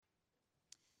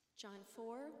John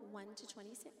 4, 1 to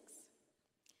 26.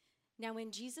 Now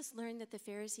when Jesus learned that the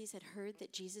Pharisees had heard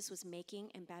that Jesus was making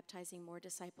and baptizing more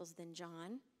disciples than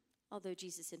John, although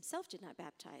Jesus himself did not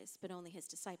baptize, but only his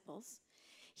disciples,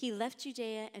 he left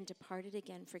Judea and departed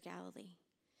again for Galilee.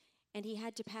 And he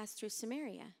had to pass through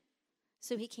Samaria.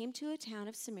 So he came to a town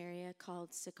of Samaria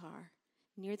called Sychar,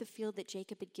 near the field that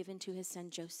Jacob had given to his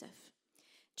son Joseph.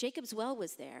 Jacob's well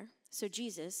was there, so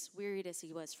Jesus, wearied as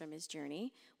he was from his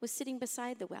journey, was sitting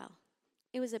beside the well.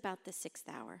 It was about the 6th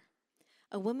hour.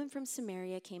 A woman from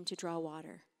Samaria came to draw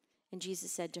water, and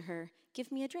Jesus said to her,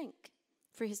 "Give me a drink,"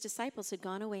 for his disciples had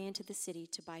gone away into the city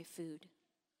to buy food.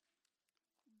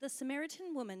 The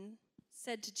Samaritan woman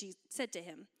said to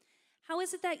him, "How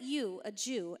is it that you, a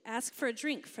Jew, ask for a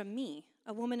drink from me,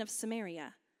 a woman of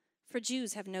Samaria? For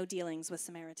Jews have no dealings with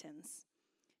Samaritans."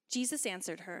 Jesus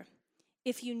answered her,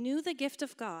 "If you knew the gift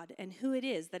of God and who it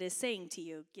is that is saying to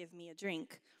you, 'Give me a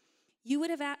drink,' you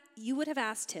would have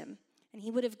asked him, and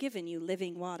he would have given you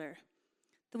living water."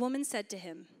 The woman said to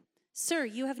him, "Sir,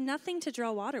 you have nothing to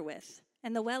draw water with,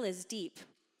 and the well is deep.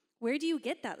 Where do you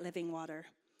get that living water?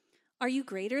 Are you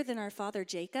greater than our father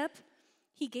Jacob?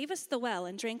 He gave us the well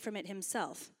and drank from it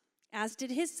himself, as did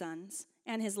his sons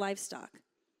and his livestock."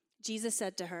 Jesus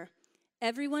said to her,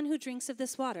 "Everyone who drinks of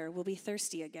this water will be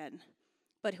thirsty again.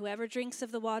 But whoever drinks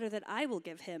of the water that I will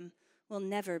give him will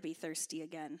never be thirsty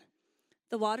again.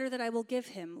 The water that I will give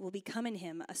him will become in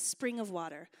him a spring of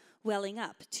water, welling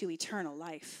up to eternal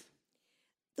life."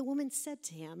 The woman said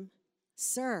to him,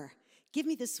 "Sir, give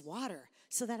me this water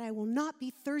so that I will not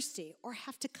be thirsty or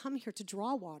have to come here to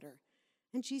draw water."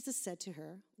 And Jesus said to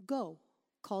her, "Go,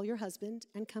 call your husband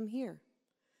and come here."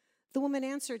 The woman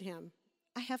answered him,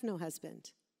 "I have no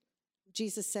husband."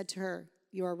 Jesus said to her,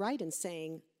 "You are right in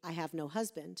saying, 'I have no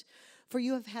husband,' for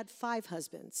you have had 5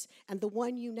 husbands, and the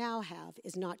one you now have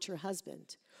is not your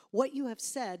husband. What you have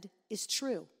said is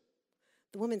true."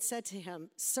 The woman said to him,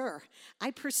 "Sir,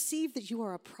 I perceive that you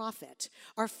are a prophet.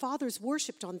 Our fathers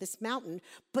worshipped on this mountain,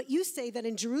 but you say that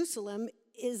in Jerusalem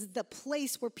is the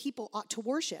place where people ought to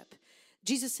worship."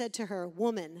 Jesus said to her,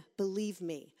 "Woman, believe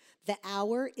me, the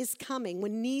hour is coming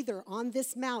when neither on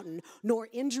this mountain nor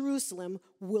in Jerusalem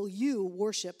will you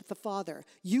worship the Father.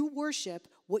 You worship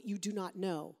what you do not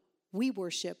know. We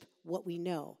worship what we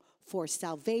know, for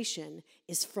salvation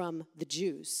is from the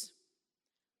Jews."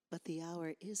 But the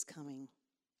hour is coming,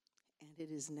 and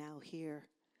it is now here,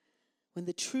 when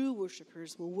the true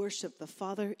worshipers will worship the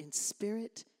Father in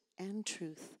spirit and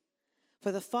truth.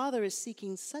 For the Father is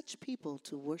seeking such people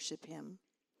to worship him.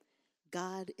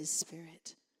 God is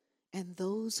spirit, and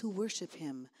those who worship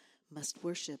him must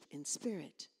worship in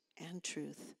spirit and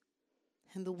truth.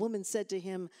 And the woman said to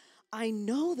him, "I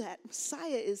know that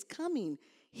Messiah is coming,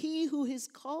 he who is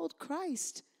called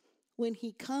Christ. When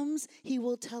he comes, he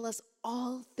will tell us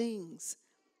all things."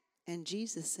 And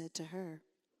Jesus said to her,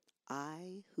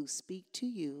 "I who speak to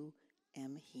you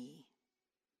am he."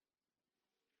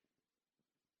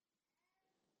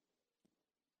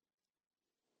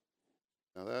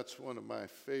 Now that's one of my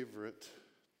favorite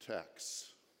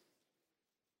texts.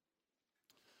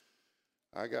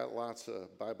 I got lots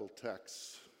of Bible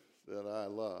texts that I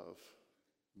love,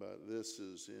 but this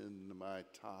is in my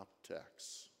top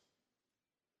texts.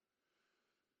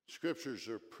 Scriptures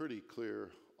are pretty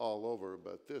clear all over,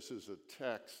 but this is a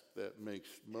text that makes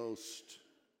most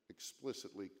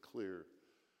explicitly clear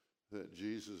that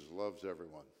Jesus loves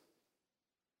everyone,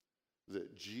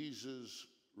 that Jesus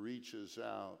reaches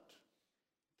out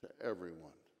to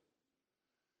everyone,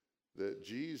 that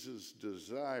Jesus'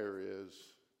 desire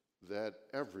is that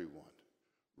everyone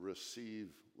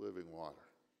receive living water.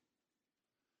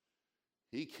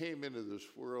 He came into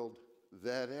this world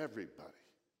that everybody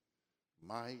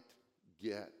might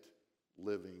get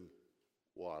living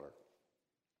water.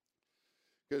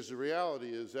 Because the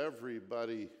reality is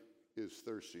everybody is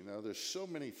thirsty. Now, there's so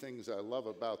many things I love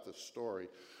about the story,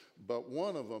 but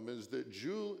one of them is that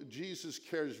Jesus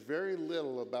cares very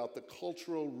little about the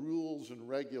cultural rules and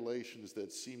regulations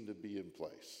that seem to be in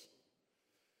place.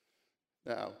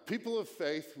 Now, people of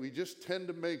faith, we just tend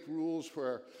to make rules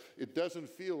where it doesn't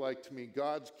feel like, to me,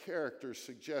 God's character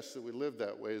suggests that we live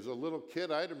that way. As a little kid,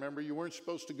 I remember you weren't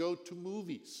supposed to go to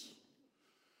movies.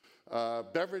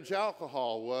 Beverage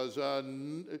alcohol was,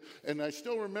 and I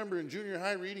still remember in junior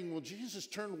high reading, well, Jesus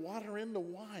turned water into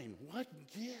wine. What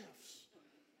gives?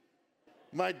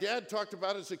 My dad talked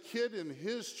about as a kid in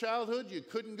his childhood, you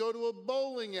couldn't go to a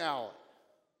bowling alley.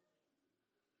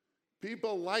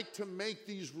 People like to make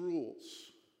these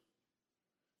rules.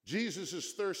 Jesus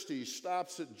is thirsty. He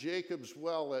stops at Jacob's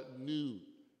well at noon.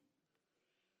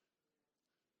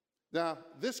 Now,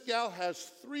 this gal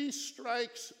has 3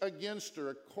 strikes against her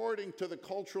according to the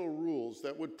cultural rules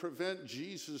that would prevent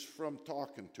Jesus from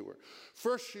talking to her.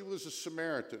 First, she was a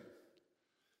Samaritan.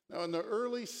 Now, in the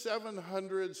early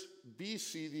 700s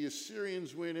BC, the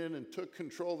Assyrians went in and took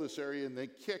control of this area, and they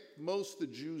kicked most of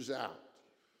the Jews out.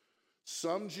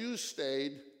 Some Jews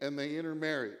stayed, and they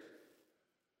intermarried.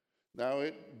 Now,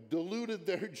 it diluted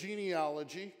their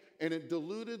genealogy, and it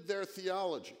diluted their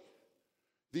theology.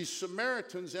 These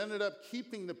Samaritans ended up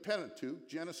keeping the Pentateuch,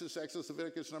 Genesis, Exodus,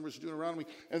 Leviticus, Numbers, Deuteronomy,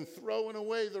 and throwing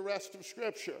away the rest of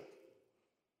Scripture.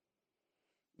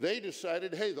 They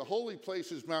decided, hey, the holy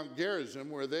place is Mount Gerizim,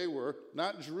 where they were,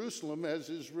 not Jerusalem, as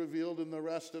is revealed in the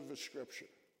rest of the Scripture.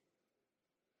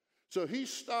 So he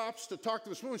stops to talk to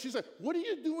this woman. She's like, what are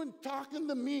you doing talking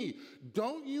to me?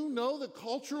 Don't you know the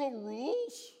cultural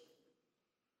rules?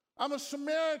 I'm a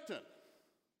Samaritan.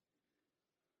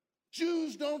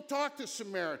 Jews don't talk to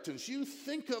Samaritans. You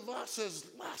think of us as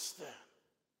less than.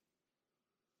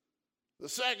 The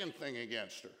second thing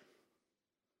against her,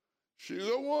 she's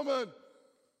a woman.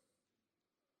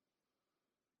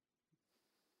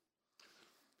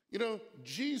 You know,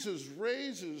 Jesus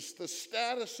raises the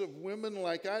status of women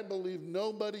like I believe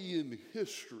nobody in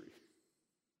history.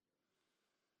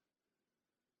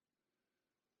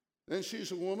 And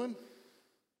she's a woman.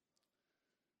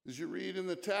 As you read in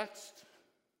the text,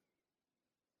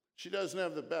 she doesn't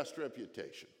have the best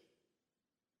reputation.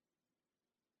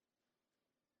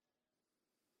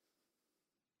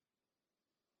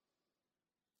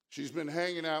 She's been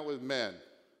hanging out with men,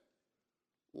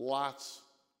 lots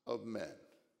of men.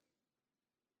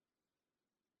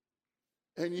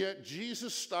 And yet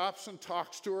Jesus stops and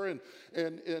talks to her,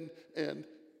 and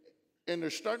they're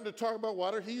starting to talk about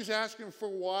water. He's asking for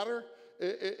water,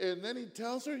 and then he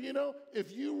tells her, you know,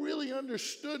 if you really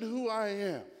understood who I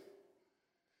am,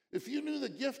 if you knew the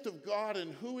gift of God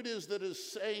and who it is that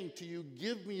is saying to you,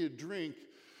 give me a drink,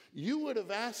 you would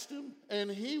have asked him, and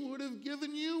he would have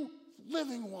given you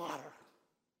living water.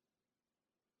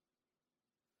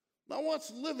 Now,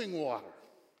 what's living water?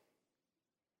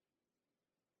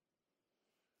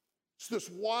 It's this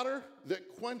water that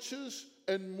quenches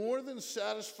and more than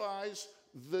satisfies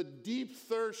the deep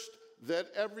thirst that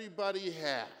everybody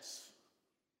has.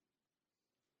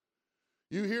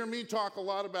 You hear me talk a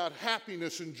lot about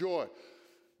happiness and joy.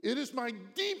 It is my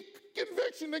deep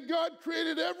conviction that God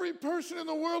created every person in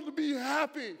the world to be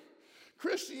happy.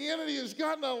 Christianity has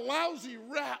gotten a lousy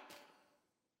rap.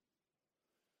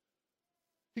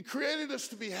 He created us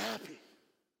to be happy.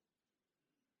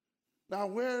 Now,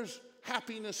 where's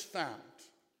happiness found?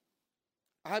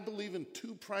 I believe in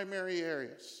 2 primary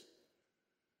areas: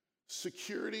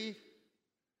 security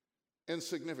and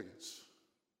significance.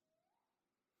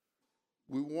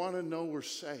 We want to know we're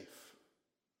safe.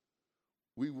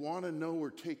 We want to know we're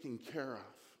taken care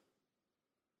of.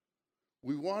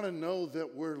 We want to know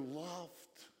that we're loved.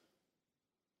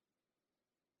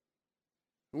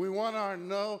 We want to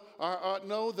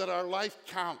know that our life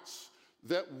counts,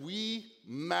 that we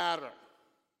matter.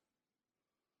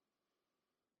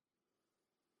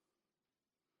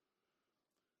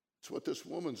 It's what this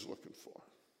woman's looking for.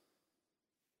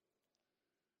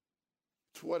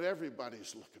 It's what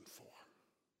everybody's looking for.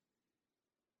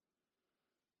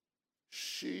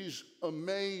 She's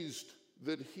amazed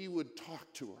that he would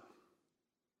talk to her.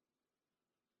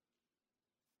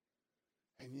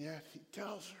 And yet he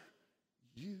tells her,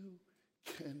 you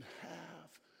can have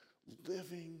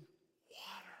living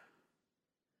water.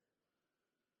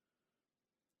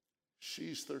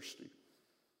 She's thirsty.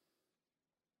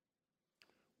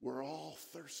 We're all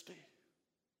thirsty.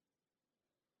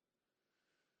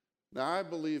 Now, I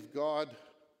believe God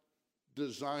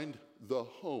designed the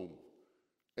home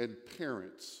and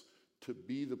parents to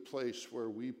be the place where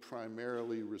we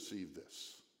primarily receive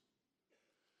this.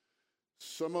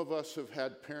 Some of us have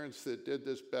had parents that did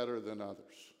this better than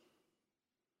others,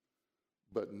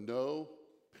 but no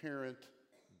parent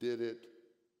did it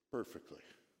perfectly.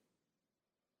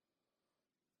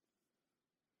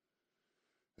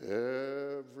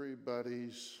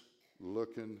 Everybody's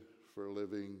looking for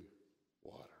living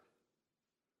water.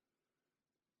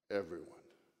 Everyone.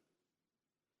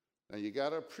 Now you got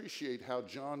to appreciate how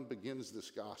John begins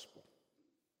this gospel.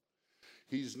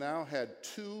 He's now had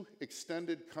 2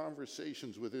 extended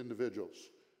conversations with individuals.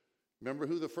 Remember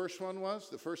who the first one was?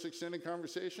 The first extended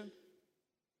conversation?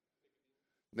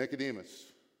 Nicodemus.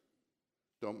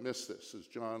 Don't miss this as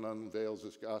John unveils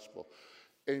this gospel.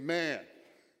 A man,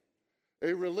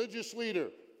 a religious leader,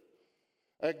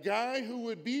 a guy who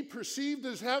would be perceived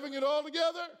as having it all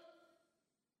together.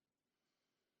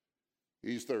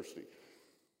 He's thirsty.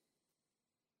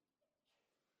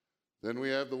 Then we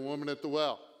have the woman at the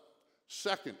well.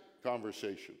 Second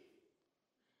conversation.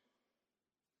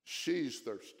 She's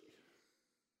thirsty.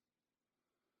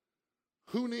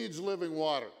 Who needs living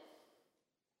water?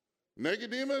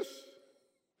 Nicodemus,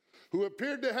 who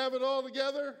appeared to have it all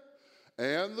together,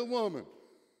 and the woman,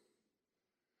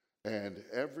 and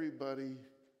everybody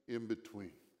in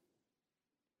between.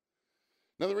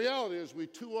 Now, the reality is we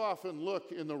too often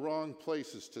look in the wrong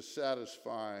places to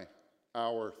satisfy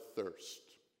our thirst.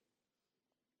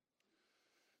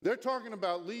 They're talking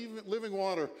about living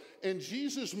water, and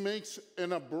Jesus makes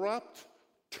an abrupt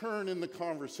turn in the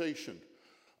conversation.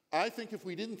 I think if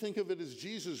we didn't think of it as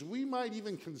Jesus, we might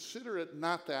even consider it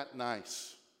not that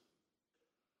nice.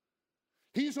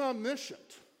 He's omniscient.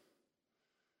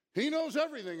 He knows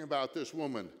everything about this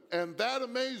woman, and that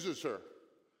amazes her.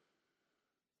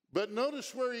 But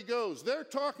notice where he goes. They're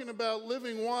talking about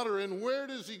living water, and where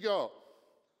does he go?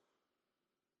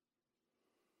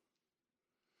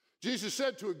 Jesus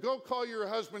said to her, go call your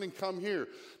husband and come here.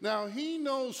 Now, he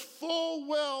knows full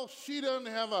well she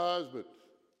doesn't have a husband.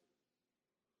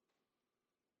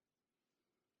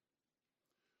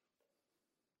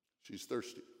 She's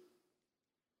thirsty.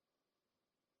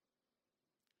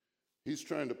 He's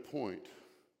trying to point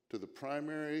to the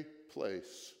primary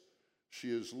place she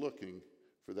is looking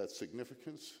for that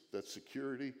significance, that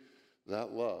security,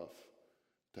 that love,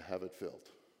 to have it filled.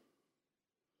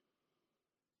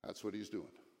 That's what he's doing.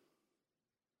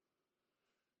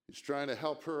 He's trying to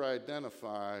help her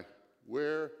identify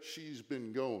where she's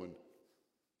been going.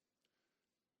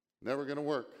 Never going to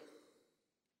work.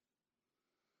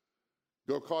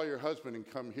 Go call your husband and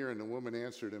come here. And the woman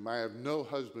answered him, I have no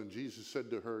husband. Jesus said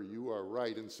to her, you are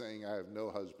right in saying I have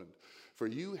no husband. For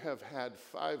you have had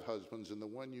 5 husbands, and the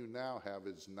one you now have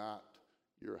is not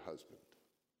your husband.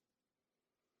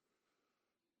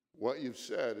 What you've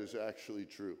said is actually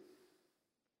true.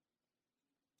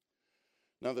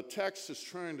 Now, the text is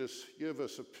trying to give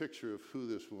us a picture of who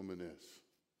this woman is.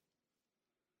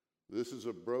 This is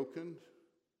a broken,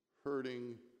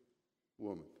 hurting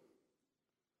woman.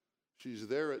 She's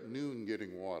there at noon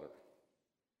getting water.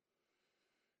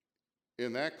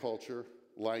 In that culture,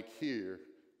 like here,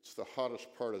 it's the hottest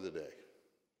part of the day.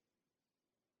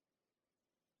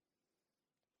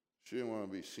 She didn't want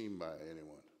to be seen by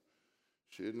anyone.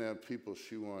 She didn't have people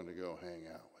she wanted to go hang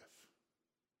out with.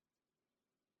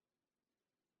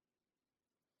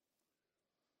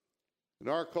 In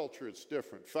our culture, it's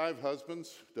different. 5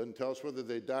 husbands, doesn't tell us whether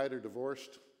they died or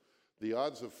divorced. The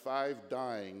odds of 5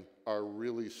 dying are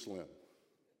really slim.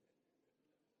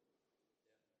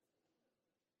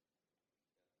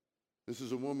 This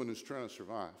is a woman who's trying to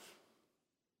survive.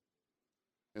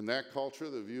 In that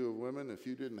culture, the view of women, if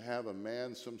you didn't have a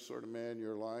man, some sort of man in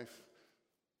your life,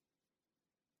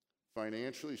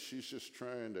 financially, she's just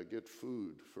trying to get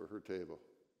food for her table.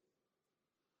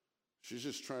 She's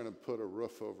just trying to put a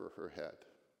roof over her head.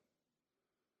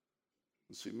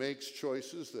 And she makes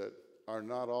choices that are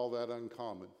not all that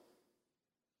uncommon.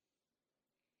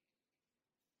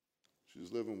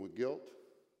 She's living with guilt.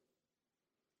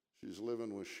 She's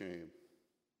living with shame.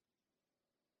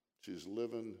 She's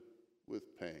living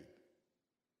with pain.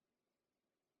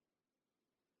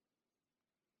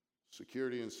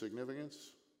 Security and significance?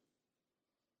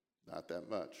 Not that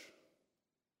much.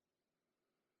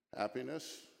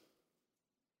 Happiness?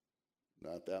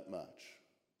 Not that much.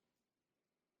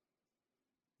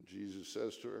 Jesus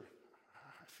says to her,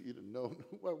 if you'd have known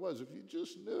who I was, if you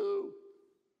just knew,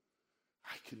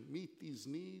 I can meet these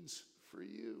needs for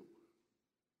you.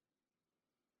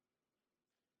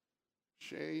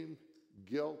 Shame,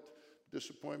 guilt,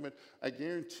 disappointment. I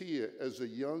guarantee you, as a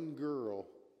young girl,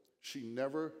 she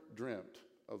never dreamt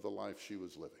of the life she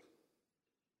was living.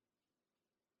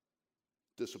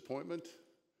 Disappointment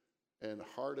and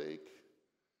heartache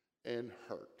and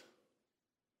hurt.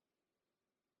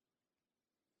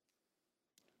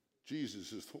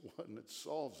 Jesus is the one that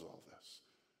solves all this.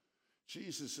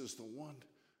 Jesus is the one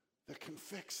that can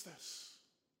fix this.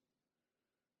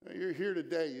 Now, you're here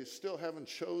today, you still haven't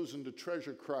chosen to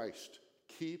treasure Christ.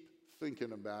 Keep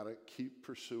thinking about it, keep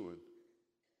pursuing.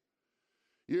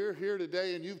 You're here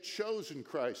today and you've chosen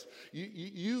Christ.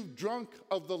 You've drunk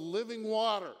of the living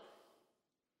water.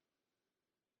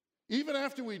 Even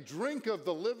after we drink of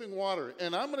the living water,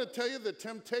 and I'm going to tell you the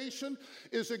temptation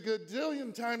is a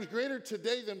gazillion times greater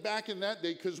today than back in that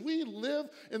day, because we live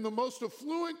in the most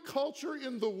affluent culture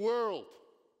in the world.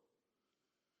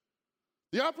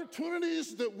 The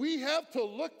opportunities that we have to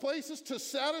look places to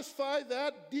satisfy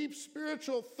that deep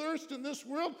spiritual thirst in this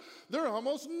world, they're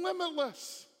almost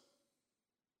limitless.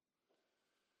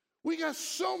 We got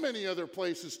so many other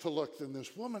places to look than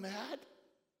this woman had.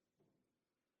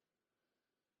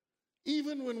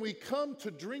 Even when we come to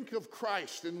drink of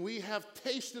Christ and we have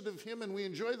tasted of him and we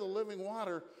enjoy the living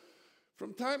water,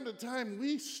 from time to time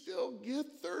we still get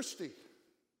thirsty.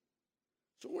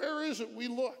 So where is it we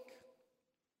look?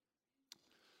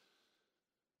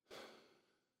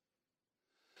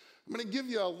 I'm going to give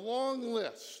you a long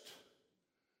list.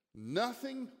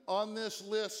 Nothing on this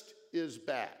list is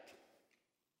bad.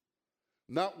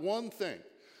 Not one thing.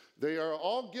 They are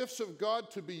all gifts of God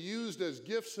to be used as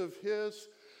gifts of his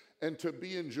and to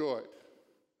be enjoyed.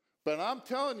 But I'm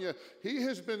telling you, he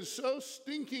has been so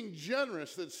stinking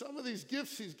generous that some of these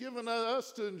gifts he's given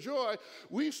us to enjoy,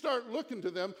 we start looking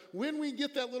to them when we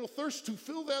get that little thirst to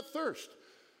fill that thirst.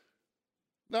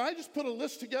 Now, I just put a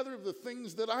list together of the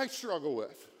things that I struggle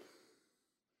with.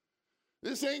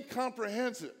 This ain't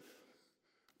comprehensive,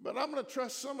 but I'm going to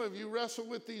trust some of you wrestle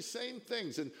with these same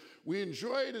things. And we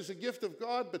enjoy it as a gift of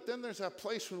God, but then there's that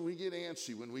place when we get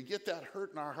antsy, when we get that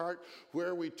hurt in our heart,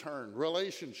 where we turn.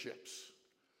 Relationships.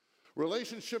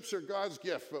 Relationships are God's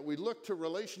gift, but we look to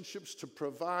relationships to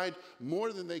provide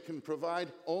more than they can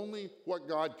provide, only what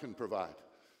God can provide.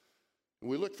 And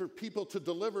we look for people to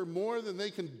deliver more than they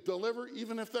can deliver,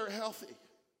 even if they're healthy.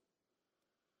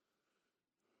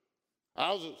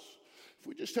 Houses. If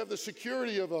we just have the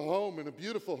security of a home and a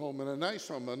beautiful home and a nice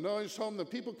home that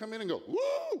people come in and go,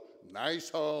 woo, nice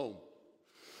home.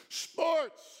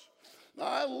 Sports. Now,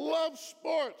 I love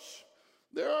sports.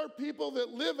 There are people that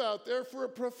live out there for a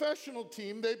professional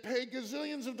team. They pay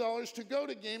gazillions of dollars to go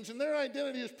to games, and their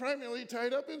identity is primarily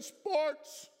tied up in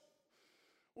sports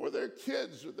or their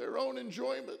kids or their own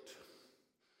enjoyment.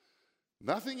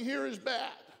 Nothing here is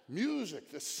bad. Music,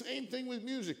 the same thing with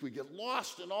music. We get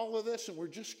lost in all of this, and we're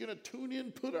just going to tune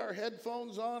in, put our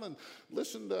headphones on, and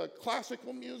listen to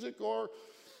classical music or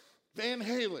Van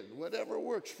Halen, whatever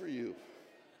works for you.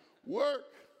 Work.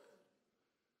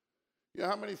 You know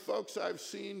how many folks I've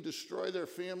seen destroy their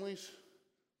families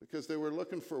because they were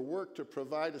looking for work to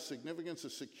provide a significance, a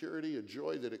security, a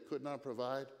joy that it could not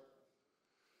provide?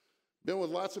 Been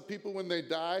with lots of people when they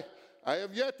die. I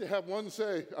have yet to have one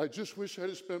say, I just wish I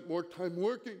had spent more time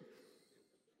working.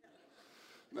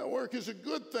 Now, work is a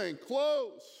good thing.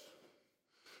 Clothes,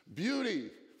 beauty,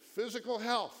 physical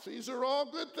health, these are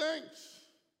all good things.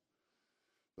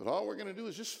 But all we're going to do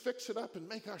is just fix it up and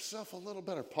make ourselves a little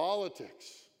better.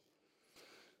 Politics.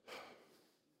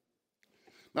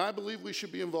 Now, I believe we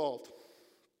should be involved.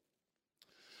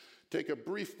 Take a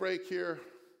brief break here.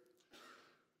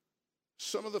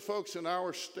 Some of the folks in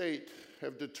our state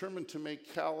have determined to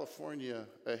make California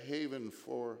a haven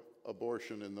for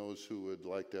abortion and those who would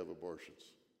like to have abortions.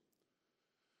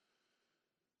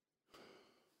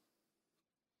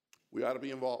 We ought to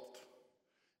be involved.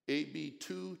 AB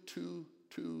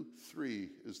 2223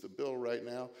 is the bill right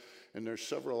now, and there's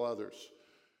several others.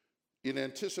 In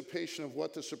anticipation of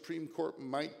what the Supreme Court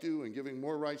might do in giving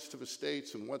more rights to the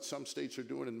states and what some states are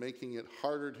doing and making it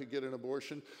harder to get an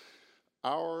abortion,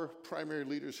 our primary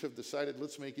leaders have decided,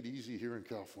 let's make it easy here in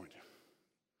California.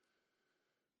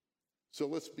 So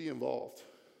let's be involved.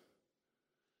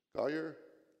 Call your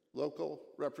local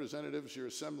representatives, your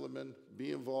assemblymen,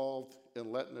 be involved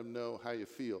in letting them know how you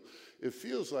feel. It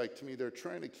feels like to me they're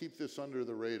trying to keep this under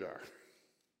the radar.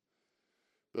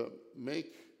 But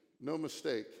make no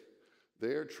mistake,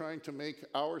 they are trying to make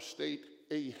our state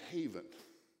a haven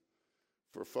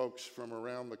for folks from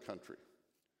around the country.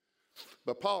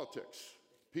 But politics.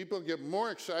 People get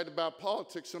more excited about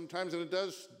politics sometimes than it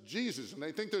does Jesus, and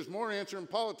they think there's more answer in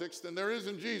politics than there is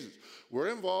in Jesus. We're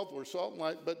involved, we're salt and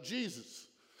light, but Jesus.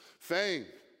 Fame.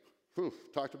 Whew,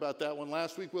 talked about that one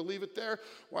last week. We'll leave it there.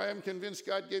 Why I'm convinced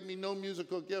God gave me no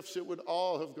musical gifts, it would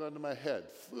all have gone to my head.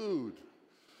 Food.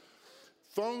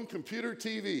 Phone, computer,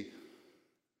 TV.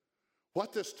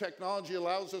 What this technology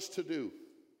allows us to do.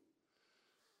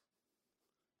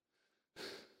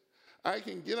 I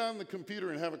can get on the computer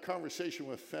and have a conversation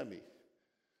with Femi.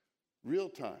 Real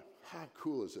time. How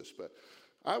cool is this? But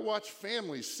I watch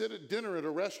families sit at dinner at a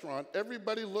restaurant,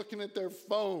 everybody looking at their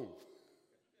phone.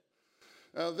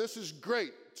 Now, this is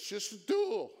great. It's just a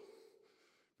tool.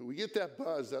 But we get that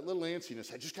buzz, that little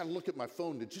antsiness. I just got to look at my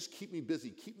phone to just keep me busy,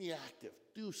 keep me active,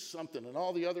 do something. And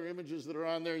all the other images that are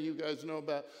on there you guys know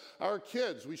about. Our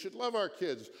kids, we should love our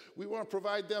kids. We want to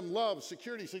provide them love,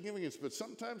 security, significance. But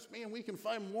sometimes, man, we can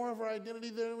find more of our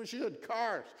identity than we should.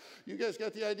 Cars. You guys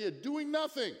got the idea. Doing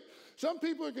nothing. Some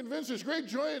people are convinced there's great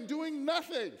joy in doing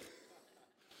nothing.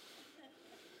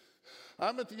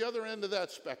 I'm at the other end of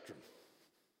that spectrum.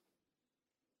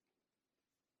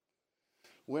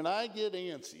 When I get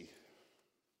antsy,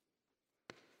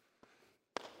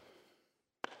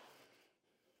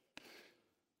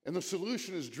 And the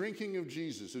solution is drinking of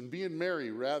Jesus and being Mary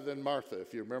rather than Martha,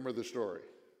 if you remember the story.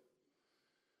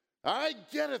 I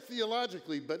get it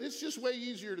theologically, but it's just way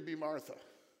easier to be Martha.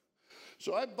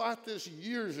 So I bought this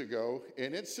years ago,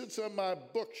 and it sits on my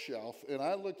bookshelf, and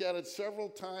I look at it several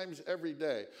times every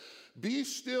day. Be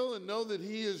still and know that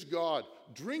he is God.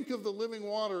 Drink of the living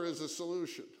water is a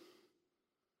solution.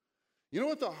 You know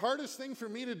what the hardest thing for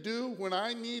me to do when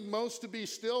I need most to be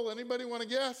still? Anybody want to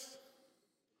guess?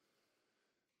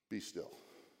 Be still.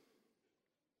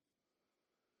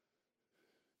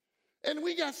 And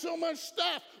we got so much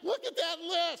stuff. Look at that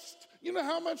list. You know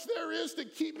how much there is to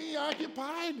keep me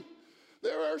occupied?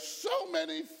 There are so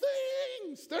many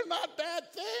things. They're not bad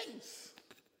things.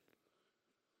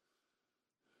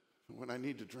 When I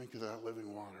need to drink of that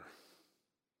living water,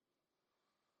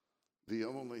 the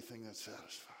only thing that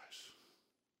satisfies.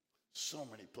 So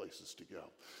many places to go.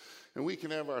 And we can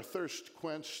have our thirst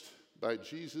quenched by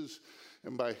Jesus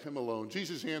and by him alone.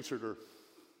 Jesus answered her,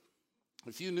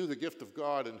 if you knew the gift of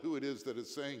God and who it is that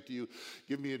is saying to you,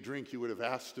 give me a drink, you would have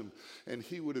asked him, and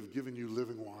he would have given you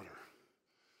living water.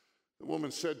 The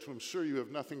woman said to him, sir, you have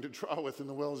nothing to draw with, and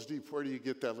the well is deep. Where do you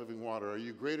get that living water? Are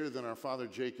you greater than our father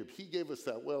Jacob? He gave us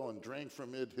that well and drank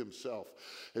from it himself,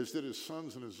 as did his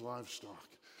sons and his livestock.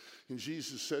 And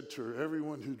Jesus said to her,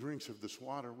 everyone who drinks of this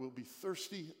water will be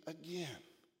thirsty again.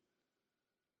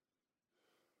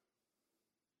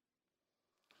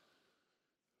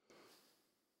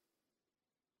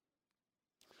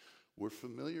 We're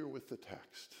familiar with the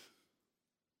text.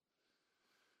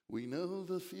 We know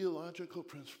the theological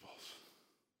principles.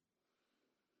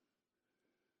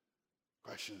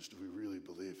 Question is, do we really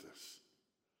believe this?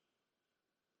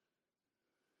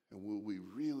 And will we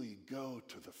really go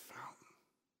to the fountain?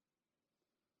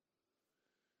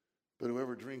 But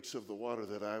whoever drinks of the water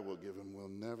that I will give him will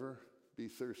never be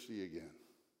thirsty again.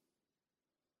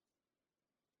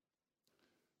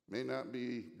 May not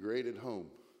be great at home,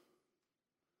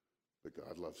 but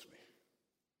God loves me.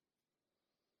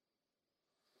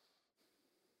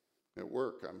 At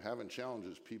work, I'm having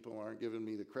challenges. People aren't giving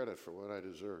me the credit for what I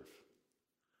deserve.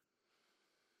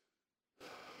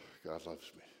 God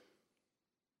loves me.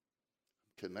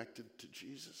 I'm connected to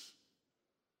Jesus.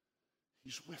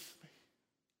 He's with me.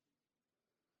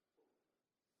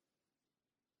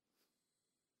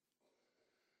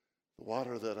 The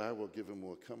water that I will give him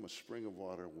will become a spring of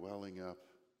water welling up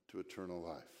to eternal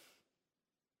life.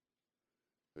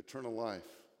 Eternal life,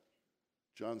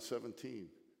 John 17,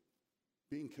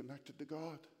 being connected to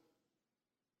God.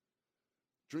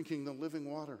 Drinking the living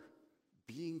water,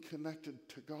 being connected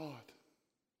to God.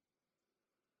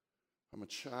 I'm a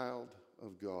child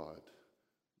of God.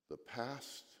 The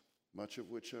past, much of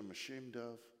which I'm ashamed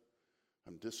of,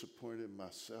 I'm disappointed in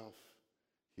myself.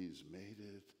 He's made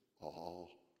it all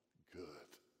good.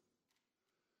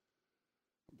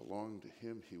 I belong to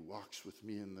him. He walks with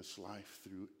me in this life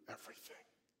through everything.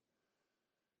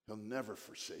 He'll never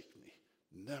forsake me,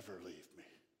 never leave me.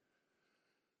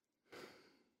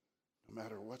 No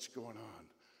matter what's going on,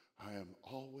 I am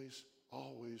always,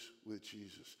 always with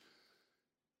Jesus.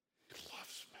 He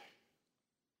loves me.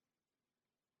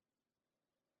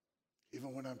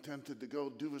 Even when I'm tempted to go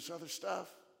do his other stuff,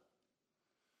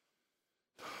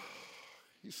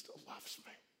 he still loves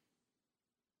me.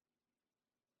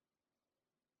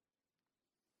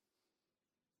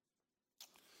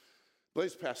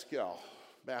 Blaise Pascal,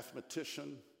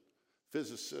 mathematician,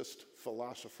 physicist,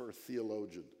 philosopher,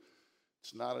 theologian.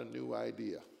 It's not a new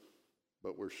idea,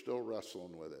 but we're still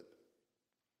wrestling with it.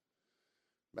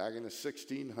 Back in the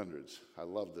 1600s, I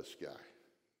love this guy.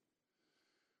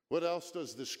 What else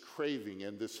does this craving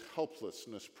and this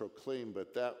helplessness proclaim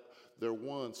but that there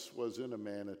once was in a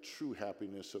man a true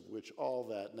happiness of which all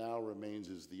that now remains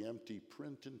is the empty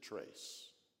print and trace?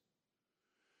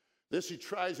 This he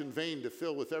tries in vain to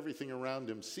fill with everything around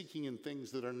him, seeking in things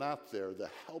that are not there, the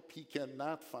help he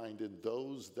cannot find in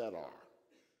those that are.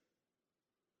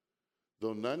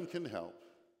 Though none can help,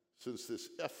 since this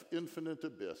infinite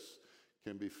abyss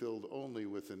can be filled only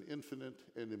with an infinite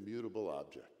and immutable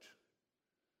object.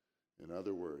 In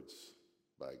other words,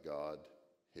 by God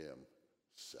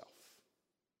himself.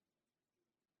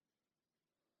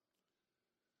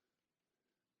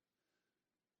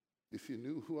 If you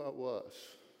knew who I was,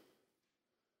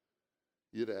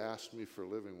 you'd have asked me for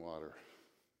living water,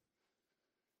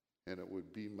 and it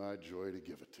would be my joy to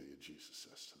give it to you, Jesus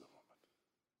says to the woman.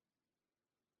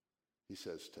 He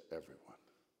says to everyone.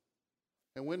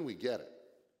 And when we get it,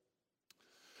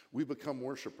 we become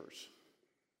worshipers.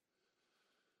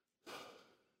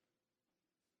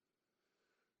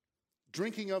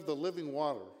 Drinking of the living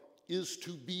water is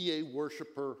to be a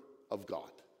worshiper of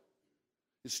God.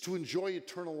 It's to enjoy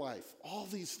eternal life. All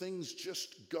these things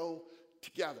just go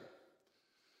together.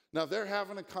 Now, they're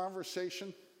having a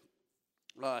conversation.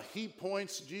 He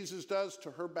points, Jesus does,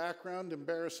 to her background,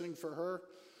 embarrassing for her.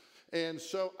 And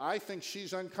so I think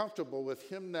she's uncomfortable with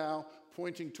him now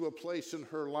pointing to a place in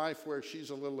her life where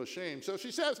she's a little ashamed. So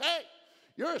she says, hey,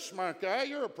 you're a smart guy,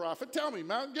 you're a prophet. Tell me,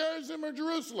 Mount Gerizim or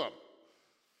Jerusalem?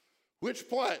 Which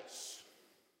place?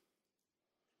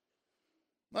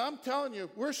 Now, I'm telling you,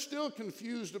 we're still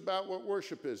confused about what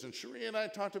worship is. And Sharia and I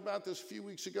talked about this a few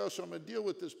weeks ago, so I'm going to deal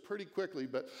with this pretty quickly.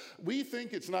 But we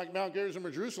think it's not Mount Gerizim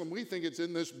or Jerusalem. We think it's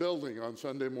in this building on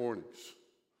Sunday mornings.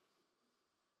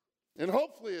 And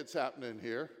hopefully it's happening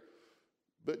here.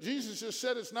 But Jesus just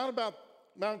said it's not about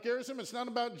Mount Gerizim. It's not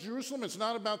about Jerusalem. It's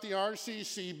not about the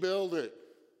RCC building.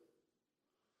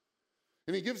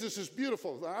 And he gives us this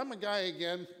beautiful, I'm a guy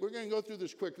again, we're going to go through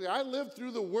this quickly. I lived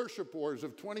through the worship wars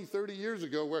of 20, 30 years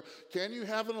ago where can you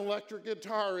have an electric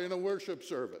guitar in a worship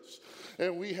service?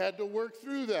 And we had to work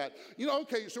through that.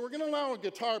 Okay, so we're going to allow a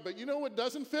guitar, but you know what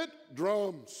doesn't fit?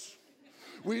 Drums.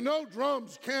 We know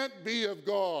drums can't be of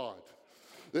God.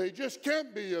 They just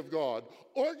can't be of God.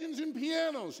 Organs and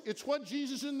pianos, it's what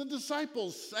Jesus and the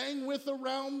disciples sang with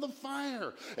around the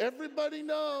fire. Everybody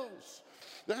knows.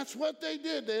 That's what they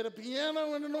did. They had a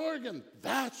piano and an organ.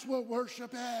 That's what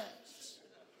worship is.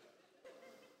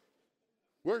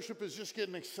 Worship is just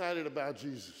getting excited about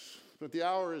Jesus. But the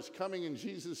hour is coming, and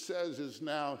Jesus says is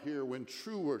now here when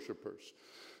true worshipers,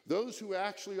 those who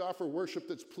actually offer worship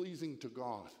that's pleasing to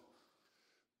God,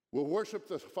 will worship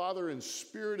the Father in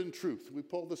spirit and truth. We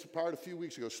pulled this apart a few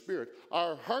weeks ago. Spirit.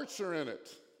 Our hearts are in it,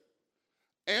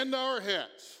 and our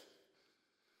heads.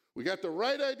 We got the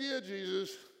right idea, Jesus.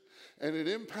 And it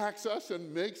impacts us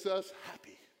and makes us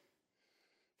happy.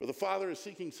 For the Father is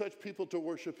seeking such people to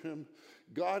worship him.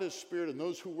 God is spirit, and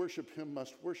those who worship him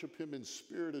must worship him in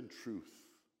spirit and truth.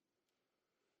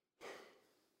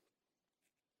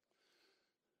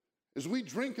 As we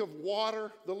drink of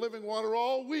water, the living water,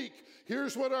 all week,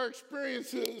 here's what our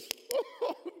experience is.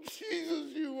 Oh,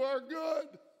 Jesus, you are good.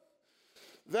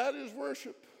 That is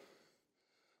worship.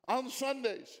 On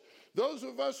Sundays, those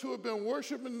of us who have been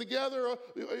worshiping together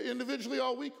individually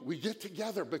all week, we get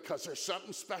together because there's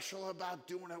something special about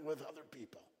doing it with other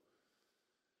people.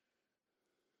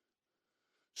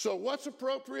 So what's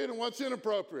appropriate and what's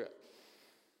inappropriate?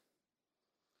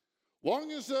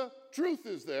 Long as the truth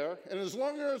is there, and as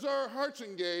long as our heart's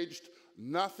engaged,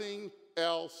 nothing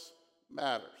else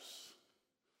matters.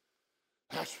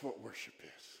 That's what worship is.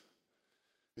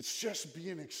 It's just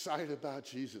being excited about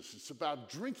Jesus. It's about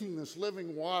drinking this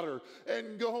living water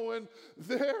and going,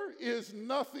 there is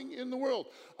nothing in the world.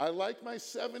 I like my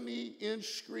 70-inch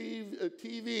screen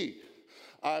TV.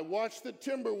 I watched the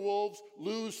Timberwolves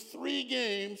lose 3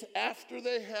 games after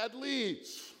they had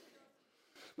leads.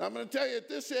 Now, I'm going to tell you, at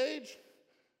this age,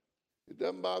 it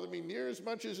doesn't bother me near as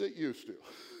much as it used to.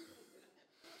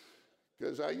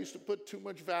 Because I used to put too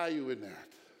much value in that.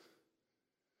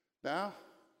 Now,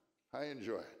 I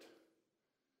enjoy it.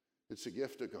 It's a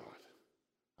gift of God.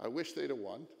 I wish they'd have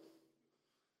won,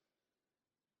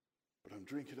 but I'm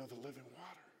drinking of the living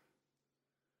water.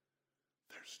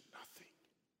 There's nothing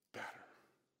better.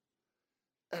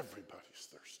 Everybody's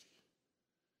thirsty,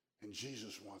 and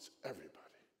Jesus wants everybody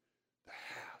to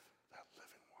have that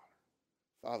living water.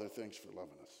 Father, thanks for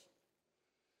loving us.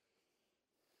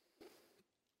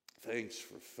 Thanks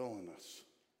for filling us.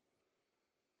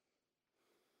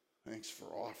 Thanks for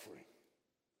offering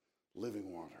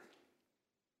living water.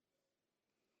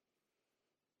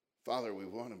 Father, we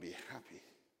want to be happy.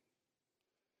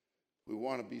 We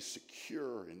want to be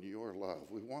secure in your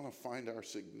love. We want to find our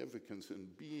significance in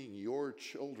being your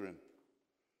children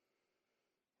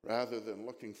rather than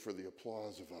looking for the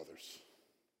applause of others.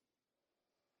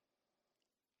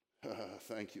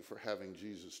 Thank you for having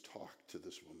Jesus talk to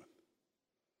this woman.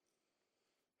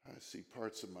 I see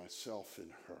parts of myself in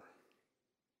her.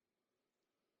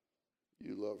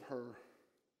 You love her.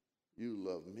 You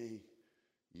love me.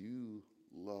 You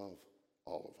love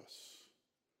all of us.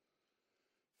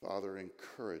 Father,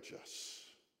 encourage us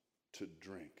to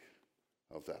drink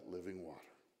of that living water.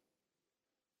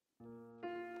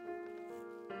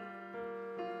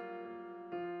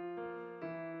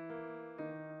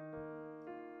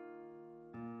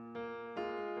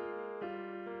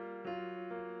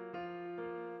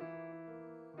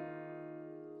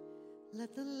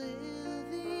 Let the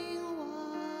living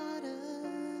water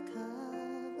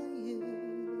cover you.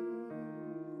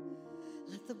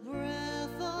 Let the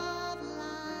breath of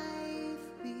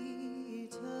life be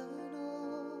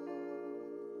eternal.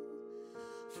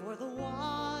 For the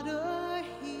water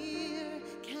here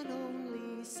can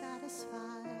only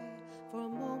satisfy for a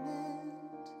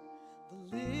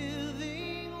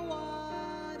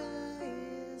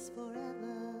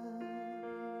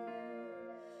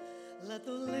Let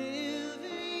the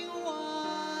living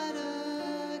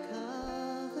water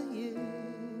cover you.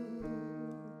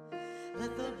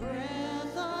 Let the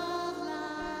breath of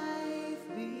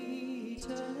life be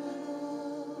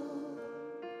eternal.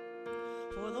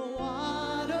 For the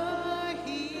water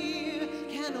here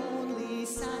can only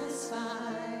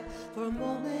satisfy for a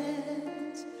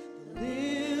moment. The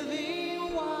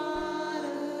living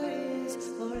water is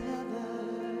forever.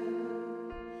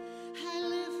 I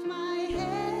lift my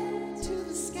head to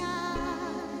the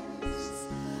skies,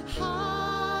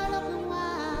 heart open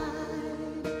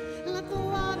wide. Let the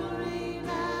water rain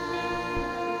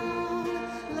down,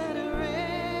 let it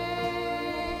rain.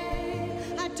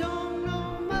 I don't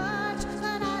know much,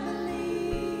 but I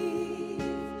believe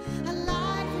a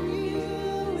life in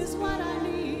you is what I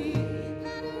need.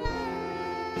 Let it rain.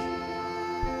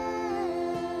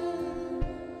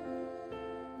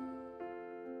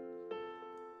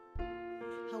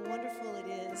 How wonderful it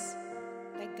is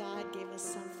that God gave us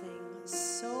something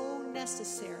so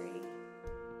necessary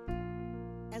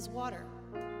as water.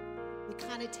 We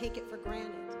kind of take it for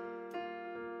granted.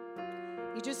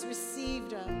 You just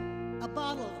received a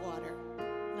bottle of water,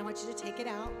 and I want you to take it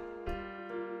out.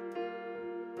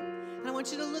 And I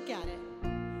want you to look at it.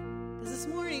 Because this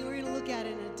morning we're going to look at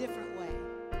it in a different way.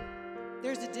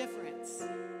 There's a difference,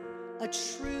 a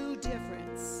true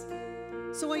difference.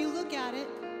 So when you look at it,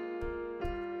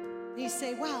 and you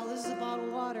say, wow, this is a bottle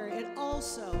of water, it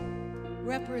also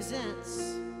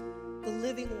represents the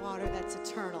living water that's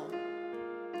eternal.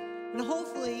 And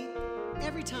hopefully,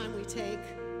 every time we take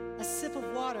a sip of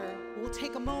water, we'll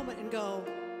take a moment and go,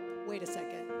 wait a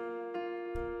second.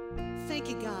 Thank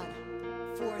you, God,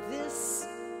 for this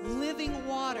living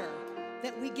water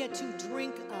that we get to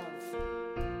drink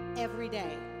of every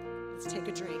day. Let's take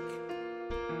a drink.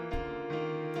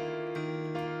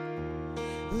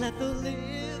 Let the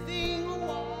living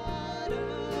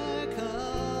water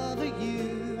cover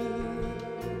you.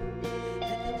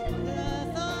 Let the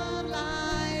breath of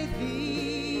life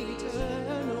be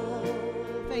eternal.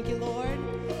 Thank you, Lord.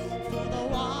 For the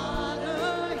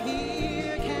water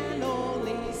here can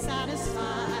only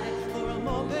satisfy for a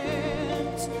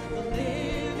moment. The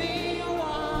living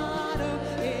water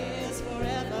is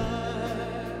forever.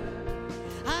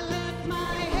 I lift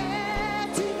my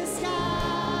head to the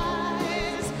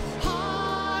skies,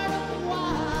 heart open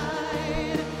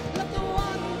wide. Let the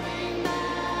water rain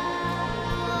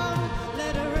down,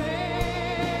 let it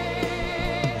rain.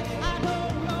 I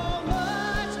don't know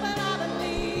much, but I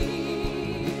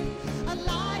believe a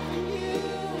life in you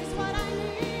is what I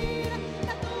need.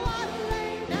 Let the water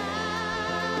rain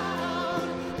down,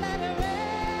 let it rain.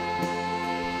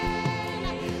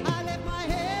 I lift my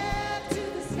head to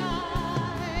the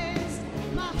skies,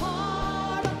 my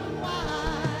heart open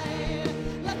wide.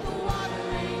 Let the water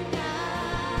rain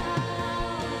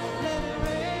down, let it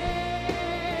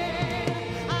rain.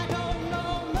 I don't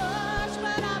know much,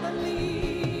 but I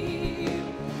believe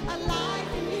a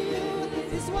life in you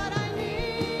is what I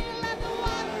need. Let the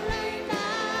water rain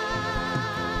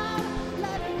down,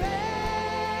 let it rain.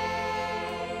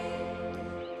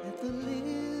 Let the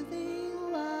living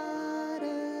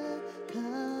water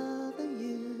cover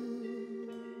you.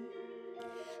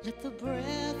 Let the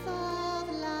breath of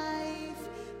life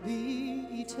be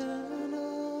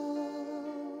eternal.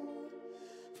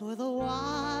 For the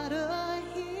water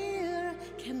here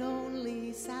can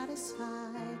only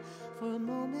satisfy for a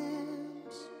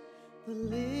moment. The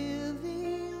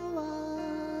living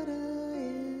water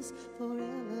is forever.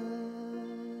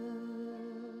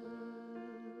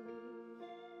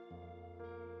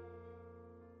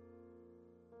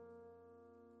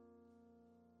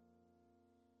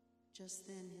 Just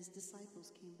then his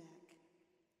disciples came back,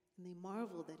 and they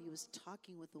marveled that he was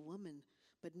talking with a woman,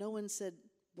 but no one said,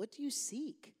 "What do you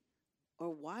seek?"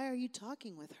 or "Why are you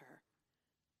talking with her?"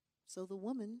 So the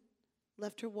woman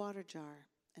left her water jar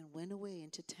and went away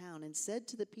into town and said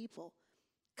to the people,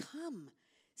 "Come,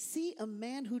 see a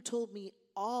man who told me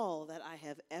all that I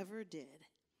have ever did.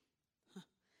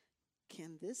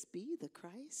 Can this be the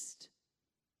Christ?"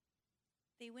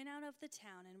 They went out of the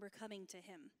town and were coming to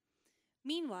him.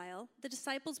 Meanwhile, the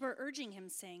disciples were urging him,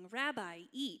 saying, "Rabbi,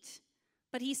 eat."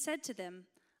 But he said to them,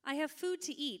 "I have food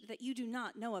to eat that you do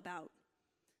not know about."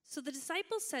 So the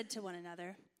disciples said to one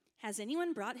another, "Has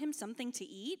anyone brought him something to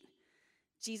eat?"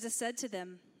 Jesus said to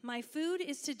them, "My food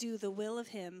is to do the will of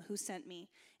him who sent me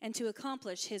and to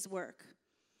accomplish his work.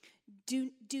 Do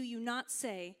you not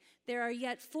say, 'There are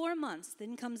yet 4 months,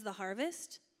 then comes the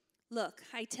harvest'? Look,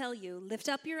 I tell you, lift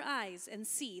up your eyes and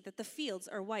see that the fields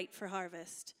are white for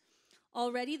harvest.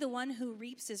 Already the one who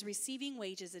reaps is receiving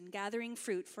wages and gathering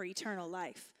fruit for eternal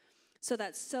life, so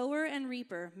that sower and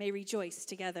reaper may rejoice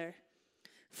together.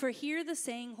 For here the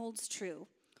saying holds true,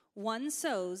 one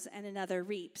sows and another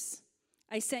reaps.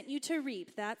 I sent you to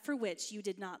reap that for which you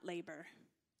did not labor.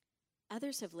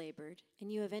 Others have labored,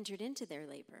 and you have entered into their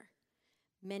labor.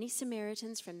 Many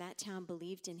Samaritans from that town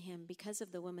believed in him because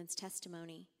of the woman's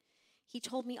testimony. He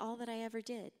told me all that I ever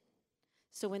did.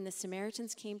 So when the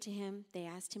Samaritans came to him, they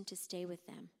asked him to stay with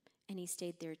them, and he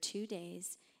stayed there 2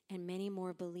 days, and many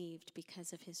more believed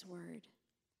because of his word.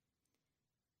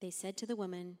 They said to the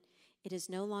woman, "It is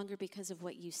no longer because of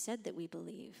what you said that we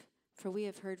believe, for we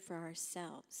have heard for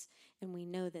ourselves, and we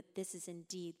know that this is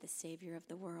indeed the Savior of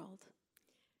the world."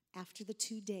 After the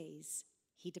 2 days,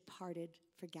 he departed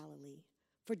for Galilee.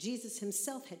 For Jesus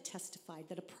himself had testified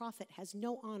that a prophet has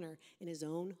no honor in his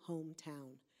own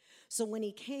hometown. So when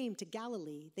he came to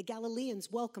Galilee, the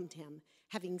Galileans welcomed him,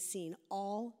 having seen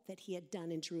all that he had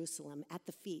done in Jerusalem at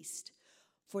the feast,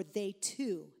 for they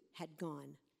too had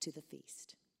gone to the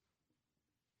feast.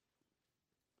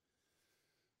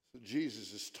 So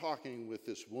Jesus is talking with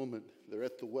this woman. They're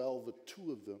at the well, the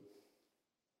two of them.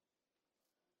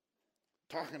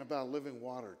 Talking about living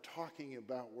water, talking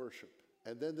about worship.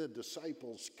 And then the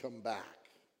disciples come back.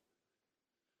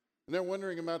 And they're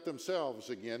wondering about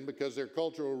themselves again, because their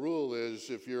cultural rule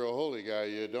is if you're a holy guy,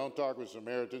 you don't talk with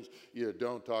Samaritans, you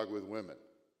don't talk with women.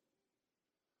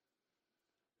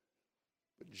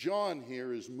 But John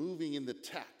here is moving in the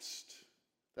text.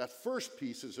 That first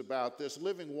piece is about this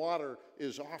living water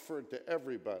is offered to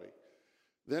everybody.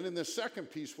 Then in the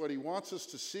second piece, what he wants us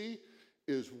to see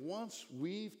is once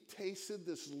we've tasted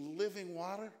this living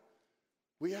water,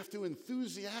 we have to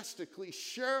enthusiastically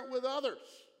share it with others.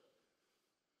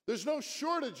 There's no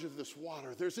shortage of this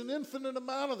water. There's an infinite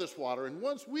amount of this water. And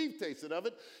once we've tasted of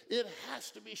it, it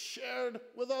has to be shared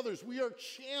with others. We are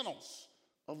channels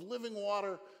of living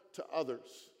water to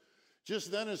others.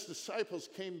 Just then his disciples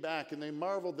came back, and they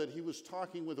marveled that he was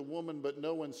talking with a woman, but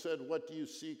no one said, "What do you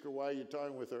seek?" or "Why are you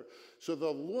talking with her?" So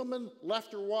the woman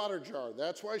left her water jar.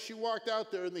 That's why she walked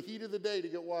out there in the heat of the day to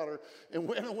get water, and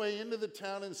went away into the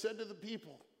town and said to the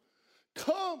people,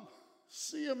 "Come,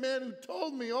 see a man who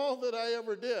told me all that I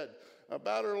ever did,"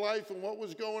 about her life and what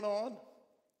was going on.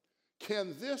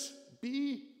 Can this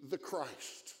be the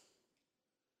Christ?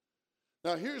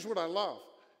 Now here's what I love.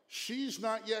 She's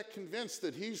not yet convinced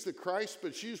that he's the Christ,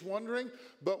 but she's wondering,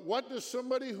 but what does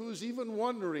somebody who's even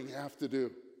wondering have to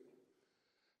do?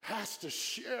 Has to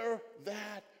share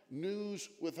that news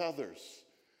with others.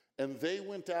 And they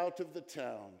went out of the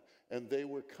town, and they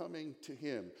were coming to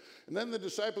him. And then the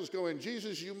disciples go in,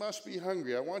 "Jesus, you must be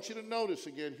hungry." I want you to notice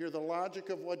again here the logic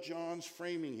of what John's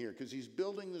framing here, because he's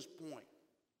building this point.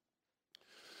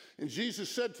 And Jesus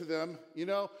said to them,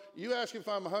 you ask if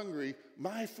I'm hungry.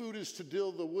 My food is to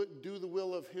do the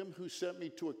will of him who sent me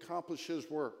to accomplish his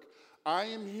work. I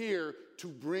am here to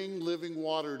bring living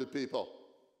water to people.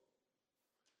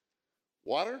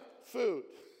 Water, food.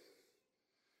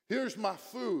 Here's my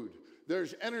food.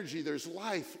 There's energy, there's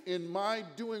life in my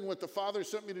doing what the Father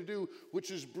sent me to do,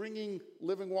 which is bringing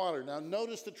living water. Now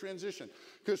notice the transition,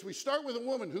 because we start with a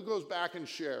woman who goes back and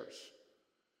shares.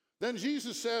 Then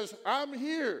Jesus says, "I'm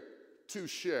here to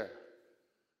share."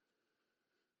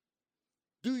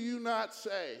 Do you not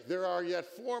say, "There are yet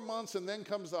 4 months and then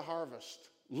comes the harvest"?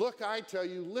 Look, I tell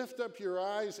you, lift up your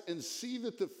eyes and see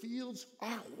that the fields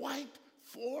are white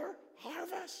for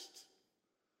harvest.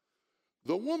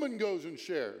 The woman goes and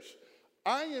shares.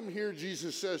 I am here,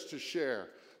 Jesus says, to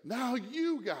share. Now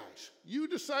you guys, you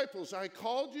disciples, I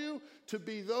called you to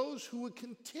be those who would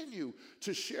continue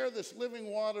to share this living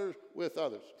water with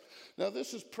others. Now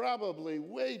this is probably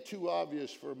way too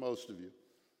obvious for most of you.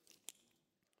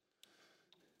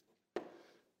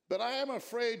 But I am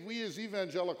afraid we as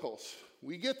evangelicals,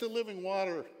 we get the living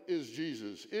water is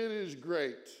Jesus. It is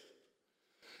great.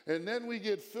 And then we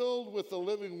get filled with the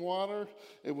living water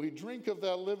and we drink of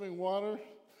that living water.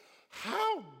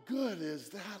 How good is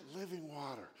that living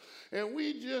water? And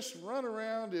we just run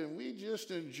around and we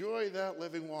just enjoy that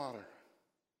living water.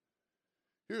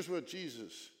 Here's what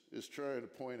Jesus is trying to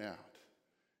point out,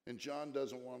 and John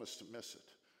doesn't want us to miss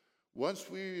it. Once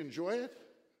we enjoy it,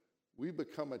 we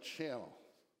become a channel.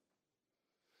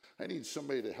 I need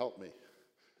somebody to help me.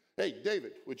 Hey,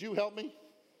 David, would you help me?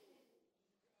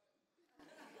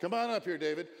 Come on up here,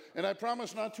 David. And I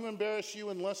promise not to embarrass you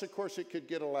unless, of course, it could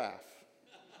get a laugh.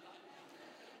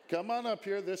 Come on up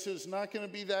here. This is not going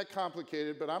to be that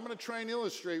complicated, but I'm going to try and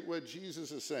illustrate what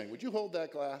Jesus is saying. Would you hold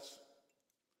that glass?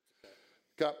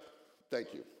 Cup.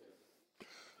 Thank you.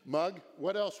 Mug,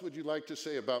 what else would you like to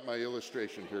say about my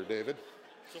illustration here, David?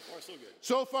 So far, so good.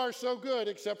 So far, so good,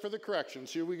 except for the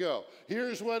corrections. Here we go.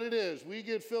 Here's what it is. We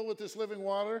get filled with this living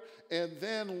water, and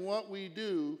then what we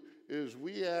do is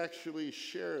we actually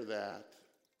share that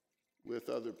with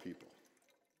other people.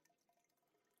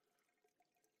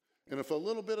 And if a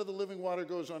little bit of the living water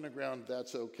goes on the ground,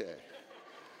 that's okay.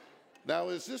 Now,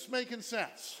 is this making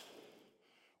sense?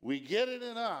 We get it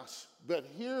in us, but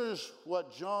here's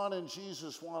what John and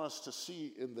Jesus want us to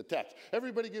see in the text.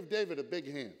 Everybody give David a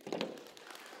big hand.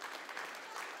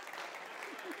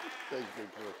 Thank you, Big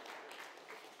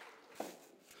Boy.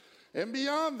 And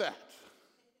beyond that,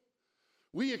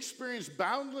 we experience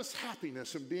boundless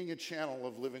happiness in being a channel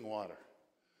of living water.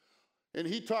 And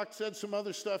he said some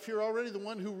other stuff here already. The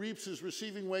one who reaps is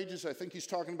receiving wages. I think he's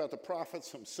talking about the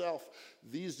prophets himself.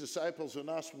 These disciples and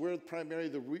us, we're primarily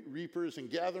the reapers and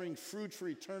gathering fruit for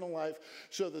eternal life,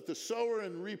 so that the sower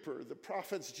and reaper, the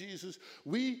prophets, Jesus,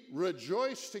 we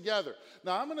rejoice together.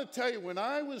 Now, I'm going to tell you, when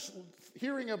I was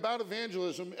hearing about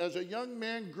evangelism as a young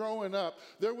man growing up,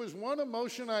 there was one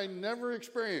emotion I never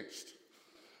experienced: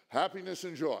 happiness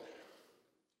and joy.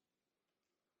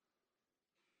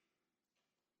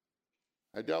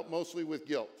 I dealt mostly with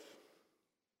guilt.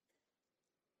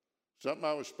 Something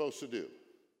I was supposed to do.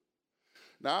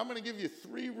 Now, I'm going to give you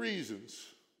 3 reasons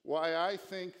why I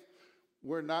think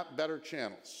we're not better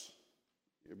channels.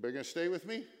 Everybody going to stay with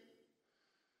me?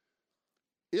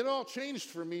 It all changed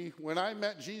for me when I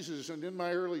met Jesus and in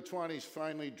my early 20s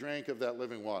finally drank of that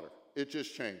living water. It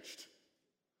just changed.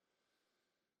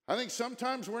 I think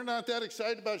sometimes we're not that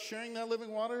excited about sharing that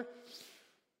living water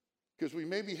because we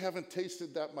maybe haven't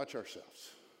tasted that much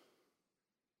ourselves.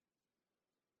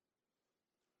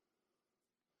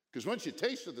 Because once you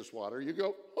tasted this water, you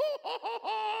go,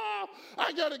 oh,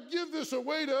 I got to give this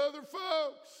away to other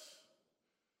folks.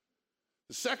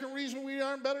 The second reason we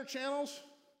aren't better channels,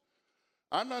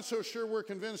 I'm not so sure we're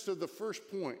convinced of the first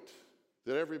point,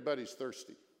 that everybody's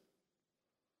thirsty.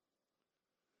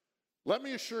 Let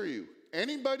me assure you,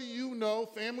 anybody you know,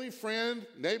 family, friend,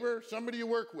 neighbor, somebody you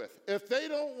work with, if they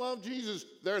don't love Jesus,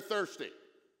 they're thirsty.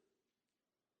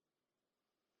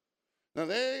 Now,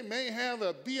 they may have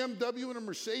a BMW and a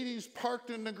Mercedes parked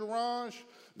in the garage.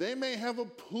 They may have a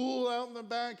pool out in the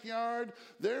backyard.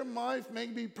 Their life may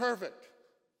be perfect.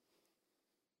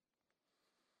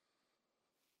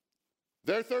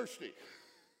 They're thirsty.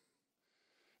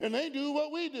 And they do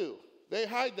what we do. They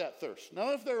hide that thirst.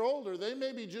 Now, if they're older, they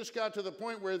maybe just got to the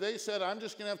point where they said, I'm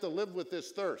just going to have to live with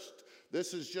this thirst.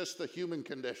 This is just the human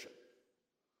condition.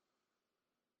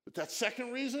 But that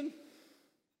second reason,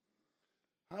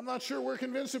 I'm not sure we're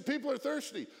convinced that people are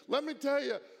thirsty. Let me tell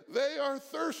you, they are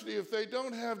thirsty if they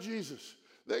don't have Jesus.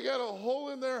 They got a hole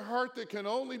in their heart that can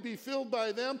only be filled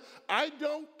by them. I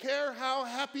don't care how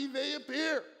happy they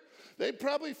appear. They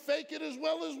probably fake it as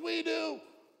well as we do.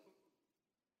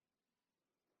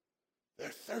 They're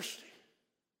thirsty.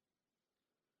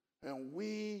 And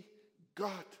we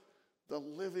got the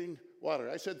living water.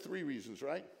 I said 3 reasons,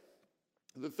 right?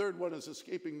 The third one is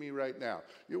escaping me right now.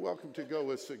 You're welcome to go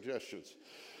with suggestions.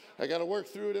 I got to work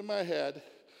through it in my head.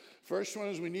 First one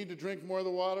is we need to drink more of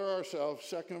the water ourselves.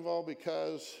 Second of all,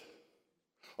 because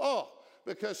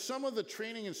some of the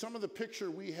training and some of the picture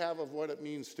we have of what it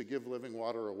means to give living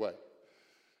water away.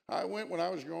 I went, when I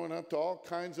was growing up, to all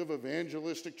kinds of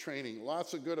evangelistic training,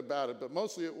 lots of good about it, but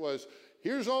mostly it was,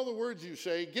 here's all the words you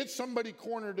say, get somebody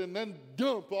cornered, and then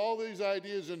dump all these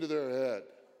ideas into their head.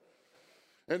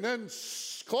 And then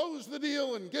close the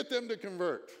deal and get them to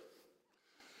convert.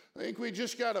 I think we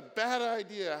just got a bad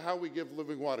idea how we give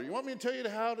living water. You want me to tell you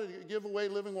how to give away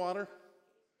living water?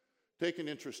 Take an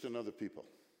interest in other people.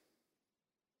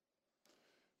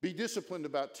 Be disciplined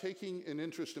about taking an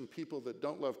interest in people that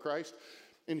don't love Christ.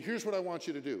 And here's what I want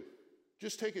you to do.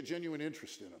 Just take a genuine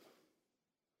interest in them.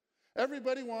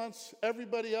 Everybody wants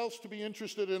everybody else to be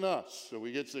interested in us, so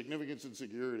we get significance and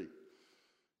security.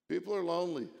 People are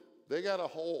lonely. They got a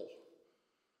hole.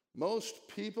 Most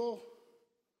people,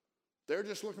 they're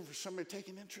just looking for somebody to take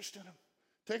an interest in them.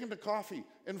 Take them to coffee.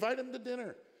 Invite them to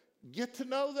dinner. Get to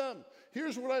know them.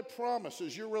 Here's what I promise.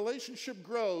 As your relationship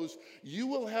grows, you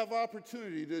will have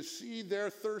opportunity to see their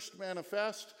thirst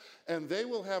manifest, and they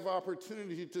will have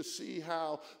opportunity to see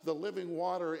how the living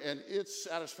water and its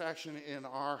satisfaction in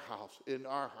our house, in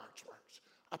our hearts works.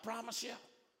 I promise you.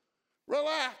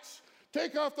 Relax.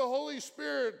 Take off the Holy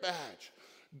Spirit badge.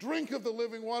 Drink of the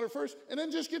living water first, and then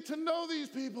just get to know these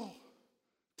people.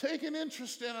 Take an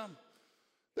interest in them.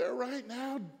 They're right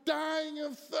now dying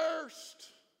of thirst.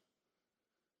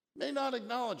 May not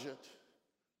acknowledge it,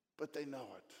 but they know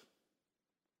it.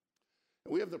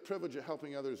 And we have the privilege of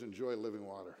helping others enjoy living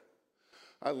water.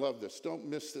 I love this. Don't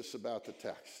miss this about the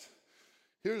text.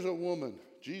 Here's a woman.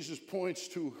 Jesus points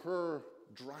to her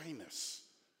dryness.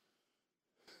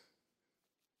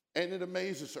 And it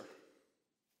amazes her.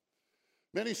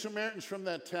 Many Samaritans from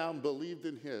that town believed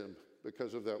in him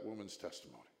because of that woman's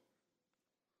testimony.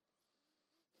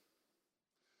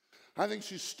 I think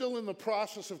she's still in the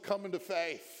process of coming to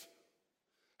faith.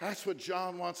 That's what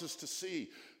John wants us to see.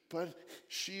 But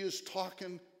she is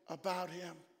talking about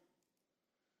him.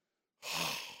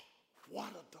 Oh, what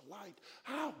a delight.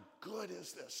 How good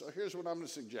is this? So here's what I'm going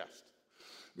to suggest.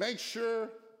 Make sure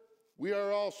we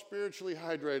are all spiritually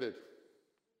hydrated.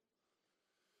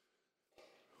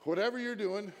 Whatever you're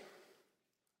doing,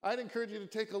 I'd encourage you to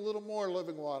take a little more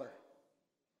living water.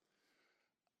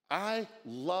 I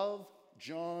love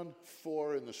John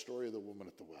 4 in the story of the woman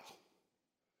at the well.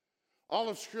 All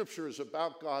of Scripture is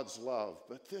about God's love,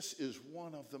 but this is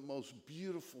one of the most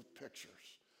beautiful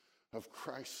pictures of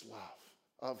Christ's love,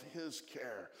 of his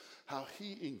care, how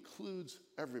he includes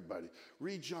everybody.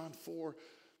 Read John 4.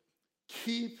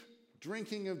 Keep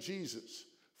drinking of Jesus.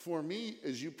 For me,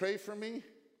 as you pray for me,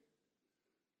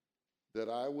 that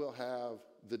I will have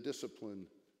the discipline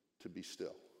to be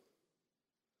still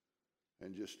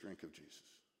and just drink of Jesus.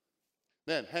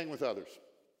 Then, hang with others.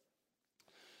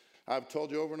 I've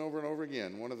told you over and over and over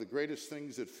again, one of the greatest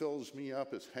things that fills me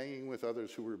up is hanging with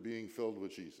others who are being filled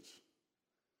with Jesus.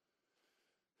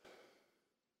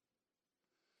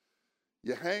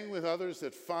 You hang with others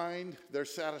that find their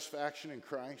satisfaction in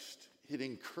Christ. It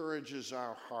encourages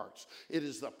our hearts. It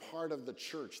is the part of the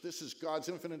church. This is God's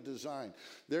infinite design.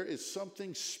 There is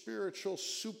something spiritual,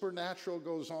 supernatural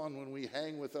goes on when we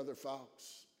hang with other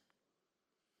folks.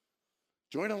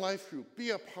 Join a life group.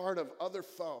 Be a part of other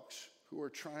folks who are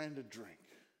trying to drink.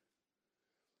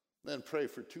 Then pray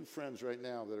for two friends right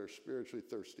now that are spiritually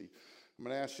thirsty. I'm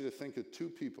going to ask you to think of two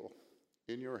people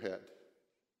in your head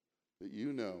that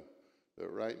you know that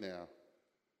right now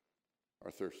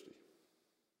are thirsty.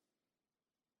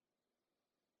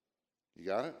 You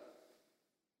got it?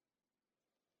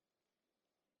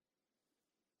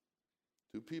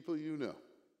 Two people you know.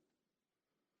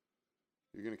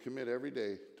 You're going to commit every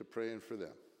day to praying for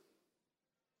them.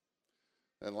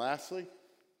 And lastly,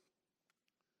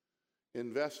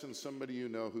 invest in somebody you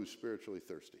know who's spiritually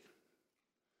thirsty.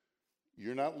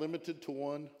 You're not limited to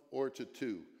one or to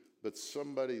two, but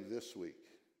somebody this week.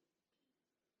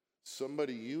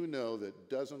 Somebody you know that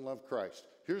doesn't love Christ.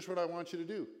 Here's what I want you to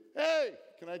do. Hey,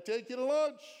 can I take you to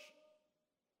lunch?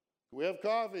 Can we have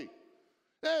coffee?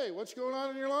 Hey, what's going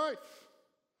on in your life?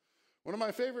 One of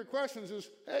my favorite questions is,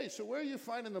 hey, so where are you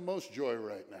finding the most joy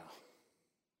right now?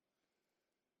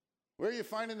 Where are you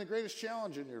finding the greatest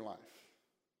challenge in your life?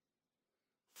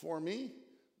 For me,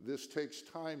 this takes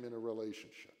time in a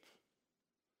relationship.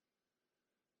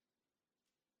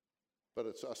 But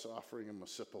it's us offering them a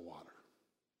sip of water.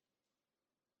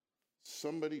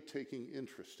 Somebody taking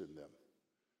interest in them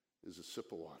is a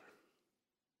sip of water.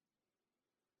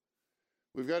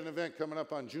 We've got an event coming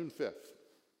up on June 5th.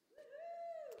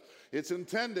 It's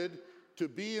intended to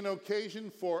be an occasion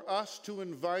for us to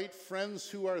invite friends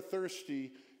who are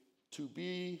thirsty to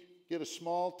get a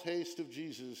small taste of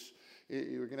Jesus.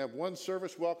 We're going to have one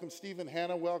service. Welcome, Steve and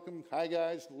Hannah. Welcome. Hi,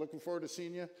 guys. Looking forward to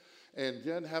seeing you. And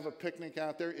then have a picnic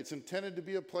out there. It's intended to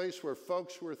be a place where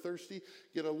folks who are thirsty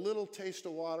get a little taste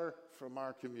of water from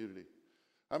our community.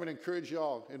 I'm going to encourage you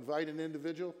all, invite an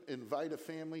individual, invite a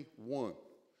family, one.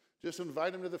 Just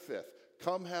invite them to the 5th.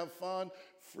 Come have fun,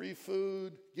 free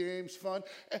food, games, fun.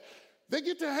 They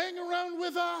get to hang around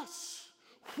with us.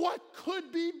 What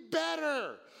could be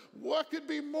better? What could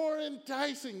be more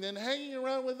enticing than hanging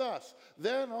around with us?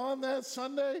 Then on that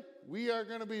Sunday, we are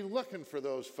going to be looking for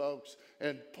those folks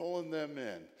and pulling them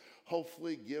in,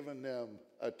 hopefully giving them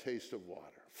a taste of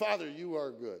water. Father, you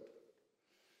are good.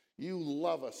 You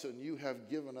love us, and you have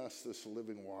given us this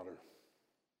living water.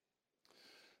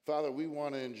 Father, we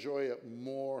want to enjoy it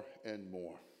more and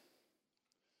more.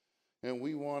 And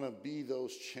we want to be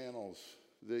those channels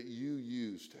that you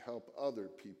use to help other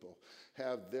people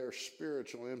have their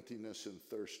spiritual emptiness and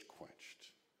thirst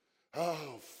quenched.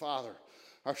 Oh, Father,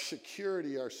 our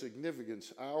security, our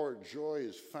significance, our joy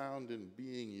is found in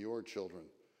being your children.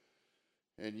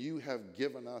 And you have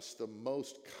given us the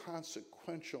most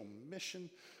consequential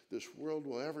mission this world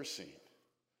will ever see,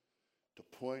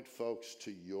 to point folks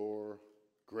to your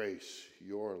grace,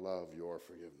 your love, your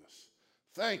forgiveness.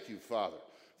 Thank you, Father,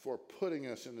 for putting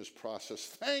us in this process.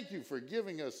 Thank you for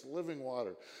giving us living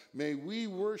water. May we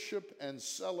worship and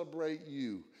celebrate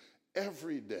you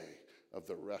every day of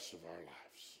the rest of our lives.